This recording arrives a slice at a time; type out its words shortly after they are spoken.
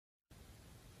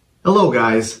Hello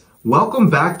guys, welcome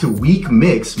back to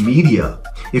Weekmix Media.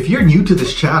 If you're new to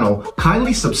this channel,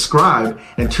 kindly subscribe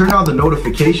and turn on the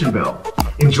notification bell.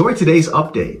 Enjoy today's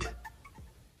update.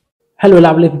 Hello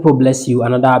lovely people, bless you.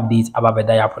 Another update about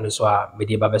Bedaya Poniswa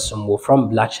Media Babesumo from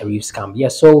Black Sherif's camp. Yeah,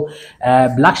 so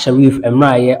Black Sherif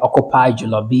Emraye occupy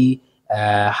Jolobi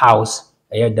house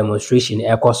demonstration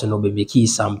air course no baby key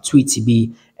some tweets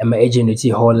be agency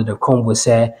hold the combo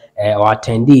say or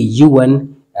attendee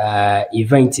UN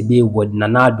event be with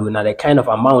Nana Addo na the kind of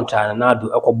amount Nana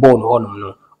Addo born honum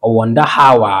no or wonder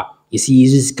how is he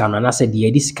uses can and I said the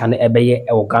this can ebeye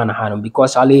Ghana hanum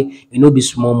because ali be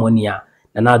small money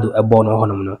Nana Addo born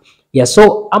honum no. Yeah,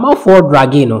 so I'm out for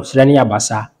dragging no Sreni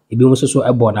Abasa ebi mo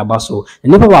so born abaso.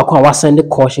 And never wa send the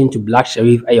caution to Black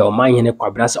Sherif Omanhene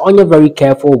Kwabena say onye very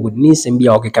careful with nsem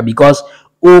bia okeka because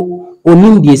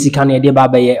onim die sika na de ba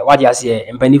beye what you say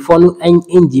empanifo no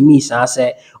engimi san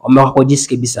say omekwaji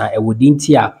sika bisa ewodi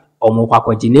ntia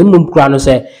omekwaji na mmom kura no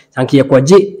say sanke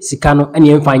yekwaji sika no ene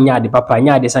emfa nya de papa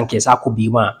nya de sanke sa kobi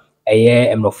ma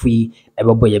eye emrofi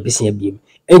ebebo ye bisia biem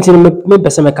enti me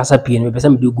pese me kasa pie me pese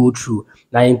me do go through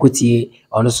na enkotie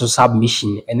on so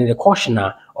submission and the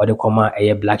cautioner or the comma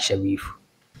eye Black Sherif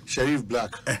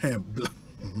Black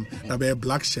na be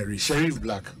Black Sherif Sherif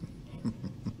Black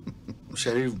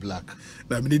Sherif Black.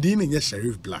 Now, the name is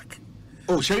Sherif Black.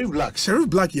 Oh, Sherif Black. Sherif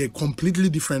Black is a completely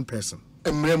different person.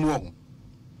 And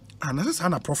that's just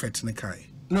a prophet. No,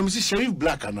 Mrs. Sherif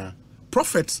Black, Anna.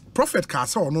 Prophet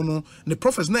Kasa or no. The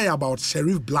prophet's not about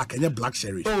Sherif Black and Black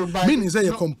Sherif. Oh, meaning they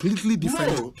are completely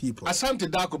different people. Asante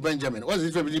Dako Benjamin. What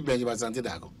is it really Benjamin Asante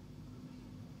Dako?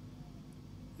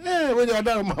 Eh, when you are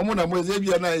down, Mamuna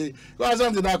Mozebia,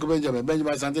 Asante Dako Benjamin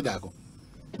Asante Dako.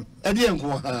 It's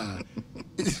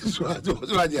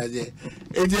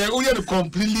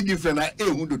completely different.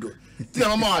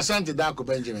 Asante Dako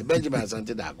Benjamin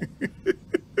Asante Dako.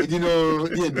 You know,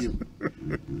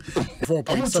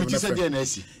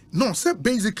 no, so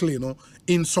basically,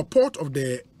 in support of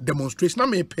the demonstration, I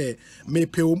may pay in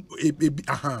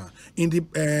the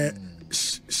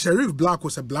Sherif Black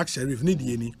was a Black Sherif,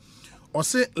 Nidieni, or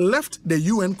say left the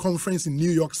UN conference in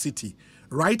New York City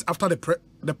right after the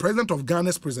president of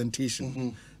Ghana's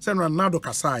presentation. Senator Nana Addo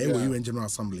Kasai, UN General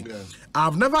Assembly. Yeah.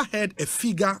 I've never heard a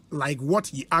figure like what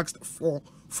he asked for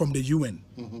from the UN.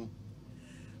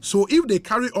 So if they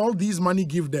carry all these money,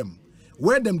 give them,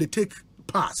 where them they take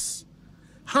pass.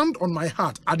 Hand on my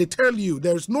heart, I tell you,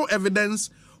 there is no evidence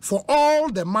for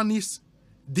all the monies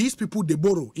these people they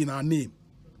borrow in our name.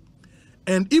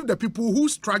 And if the people who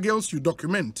struggles you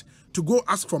document to go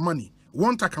ask for money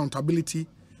want accountability,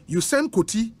 you send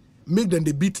Koti, make them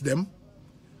they beat them.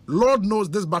 Lord knows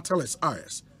this battle is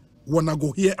ours. Wanna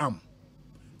go here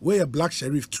where a Black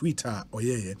Sherif Twitter or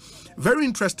very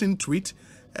interesting tweet.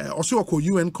 Also a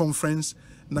UN conference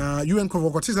na UN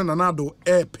conference Nana Addo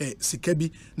pe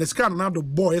sikebi na sika Nana Addo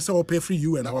boy say o pay free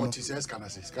UN na otisas kana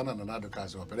se sika Nana Addo ka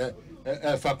so pe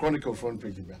fa chronicle front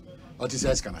page bia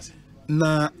otisas kana se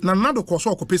na Nana Addo ko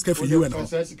so ko pay sika free UN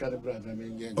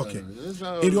okay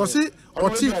it was say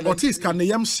otis kan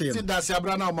yam share that say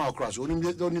abra na ma cross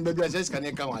onim baby say sika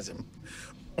ne kan wasem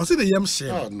o say the yam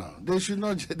share oh no they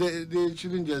shouldn't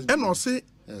just and o say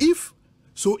if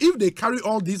they carry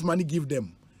all this money give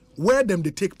them where them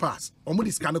they take pass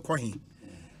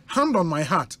hand on my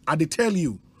heart I tell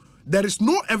you there is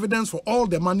no evidence for all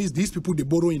the monies these people they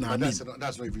borrow in our name.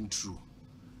 That's not even true.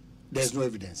 There's no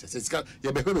evidence. It's can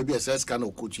be a sales can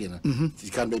or coach it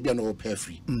can be an pay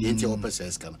free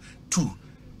sales can two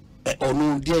or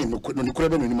no day no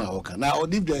now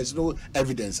if there is no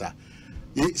evidence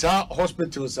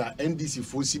hospitals are NDC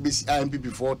for CBC IMP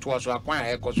before to us acquire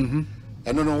air cost and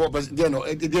no what was there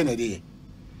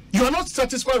you are not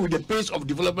satisfied with the pace of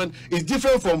development. It's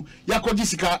different from Yakoji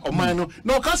Sika or Mino.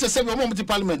 No, can't say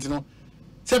parliament, you know.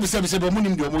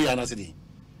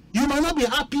 You might not be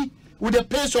happy with the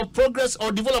pace of progress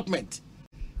or development,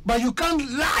 but you can't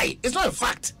lie. It's not a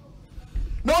fact.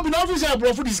 No, but obviously I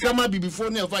brought this camera before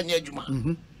never Juma.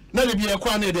 Now they be a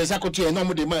corner there's a coach and no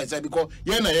more demands because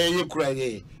you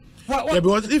cry.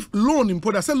 Because if loan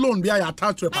import, I said loan be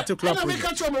attached to a particular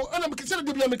project.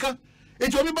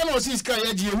 It's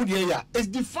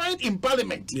defined in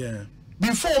parliament. Yeah.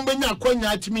 Before me,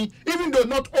 even though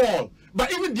not all,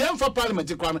 but even the for parliament,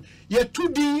 you're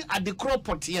 2D at the crop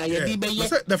pot here.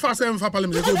 The first for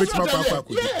parliament, let's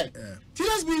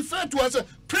be fair to us.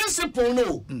 Principle,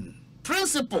 no.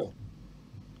 Principle,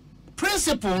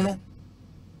 no.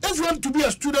 If you want to be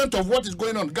a student of what is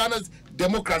going on, Ghana's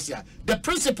democracy, the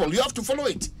principle, you have to follow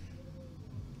it.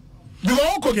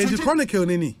 Okay, the Chronicle,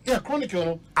 Nini. Yeah,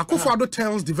 Chronicle. Akufo-Addo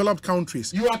tells developed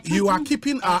countries, you are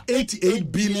keeping our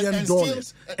 $88 billion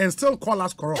and still call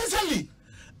us corrupt. Exactly.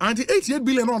 And the $88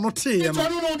 billion or not say,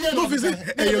 no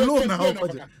visit a loan now.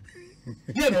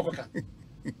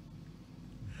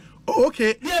 Oh,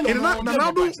 okay. Nana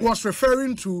Addo was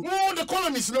referring to the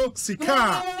colonists, no.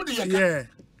 Sika. Yeah.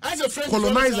 As a friend,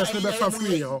 colonizers never for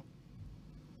free. No,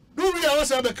 we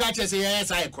also have a catch and say, yes,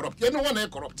 I corrupt. You know, one I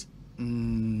corrupt.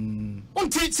 On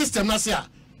teach system, Nasia.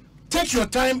 Take your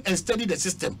time and study the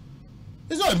system.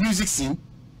 It's not a music scene.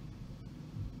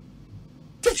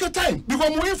 Take your time.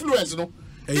 Become more influence, you know.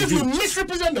 If you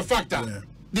misrepresent the fact that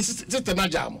this is system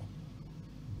Najamo.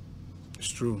 It's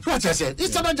true. What I said,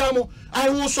 it's Najamo. I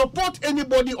will support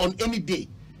anybody on any day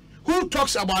who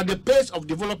talks about the pace of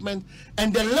development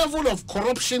and the level of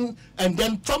corruption and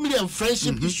then family and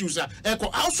friendship issues.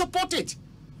 I'll support it.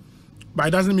 But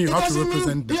it doesn't mean you have to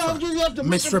represent the fact. You have to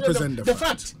misrepresent the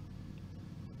fact.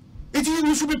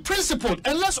 You should be principled.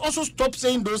 And let's also stop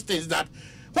saying those things that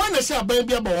when they say a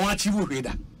baby about one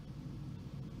reader.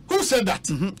 Who said that?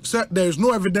 Sir, there is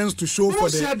no evidence to show Who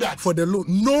said that? for the loan.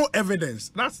 No evidence.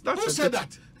 That's Who said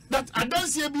that? That I don't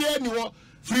see anyone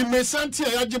Freemasonry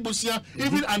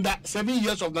even under 7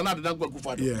 years of Nana Addo and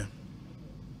UN. Yeah.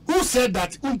 Who said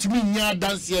that?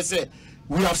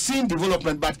 We have seen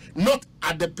development, but not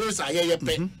at the pace I hear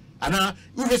pay. And at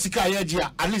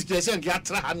least they say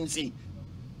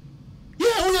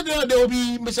there will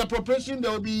be misappropriation,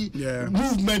 there will be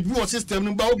movement, war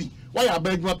system. Why are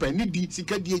bad weapon? Need easy.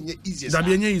 That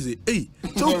be easy. Hey,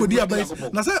 so could you buy?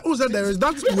 Now say who said there is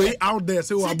that way out there?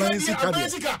 Say we are buying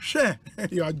Sika. Sure,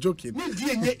 you are joking.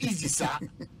 Easy, sir.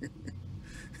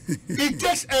 It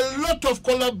takes a lot of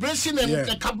collaboration and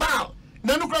a cabal.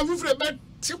 Nanu can move the bed.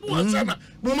 If you want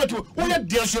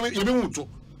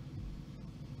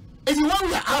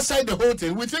we are outside the whole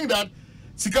thing, we think that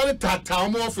Sikari Tata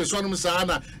office one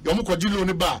Musana, Yomuko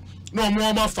Dilo Bar, no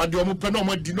more Fadio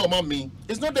Penoma Dinoma me.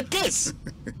 It's not the case.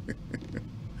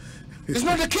 It's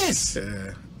not the case.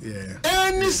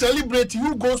 Any celebrity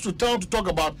who goes to town to talk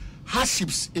about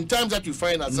hardships in times that you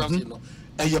find ourselves, you know,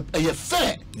 and you're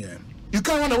fair. You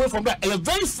can't run away from that. And you're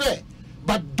very fair.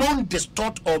 But don't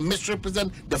distort or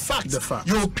misrepresent the facts.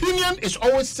 Your opinion is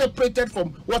always separated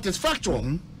from what is factual.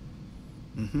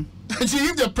 And see,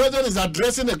 if the president is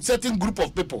addressing a certain group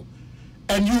of people,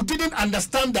 and you didn't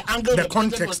understand the angle the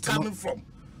context was coming from.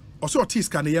 Also, tis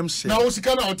can I am saying. Now,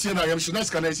 Sikana or Tina, I am sure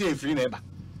can I say a free neighbor.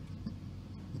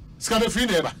 Scan a free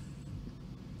neighbor.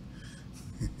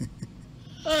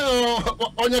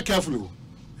 Oh, on your careful.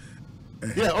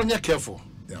 Yeah, on your careful.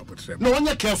 No, on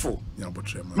your careful.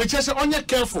 Make sure on your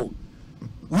careful.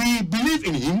 We believe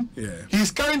in him. He's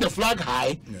carrying the flag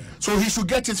high, so he should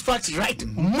get his facts right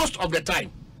most of the time.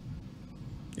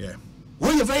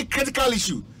 We're a very critical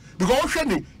issue because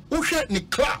the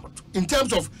cloud in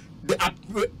terms of the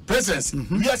presence.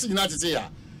 We are saying United States,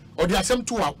 or there are some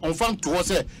two on front to us.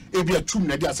 It be a true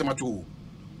media some two.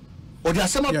 Or there are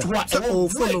some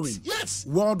following. Yes.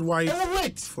 Worldwide.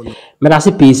 But as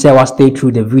a piece, I will stay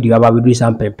through the video about we do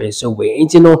some purpose. So we,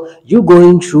 you know, you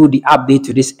going through the update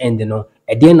to this end, you know,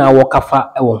 and then I walk off,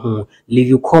 leave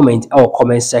your comment or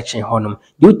comment section on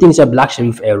do you think Black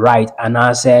Sherif right? And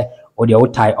I say, or the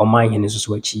old tie Omanhene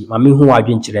switchy. Mami who are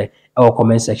doing today or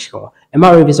comment section. And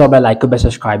my reviews are like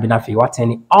subscribe and if you want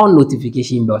any all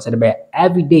notification bells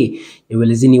every day you will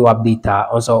listen new update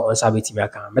also on Sabbath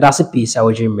account. But as a piece, I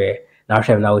will dream now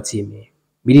share now team me.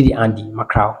 We did the Andy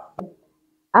Macrow.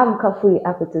 I'm Kafui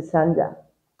Akutu Sandra.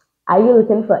 Are you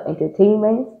looking for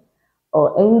entertainment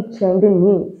or any trending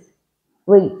news?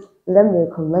 Wait, let me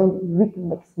recommend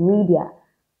Weekmix Media.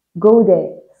 Go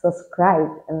there, subscribe,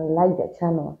 and like the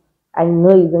channel. I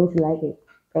know you're going to like it.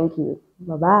 Thank you.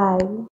 Bye-bye.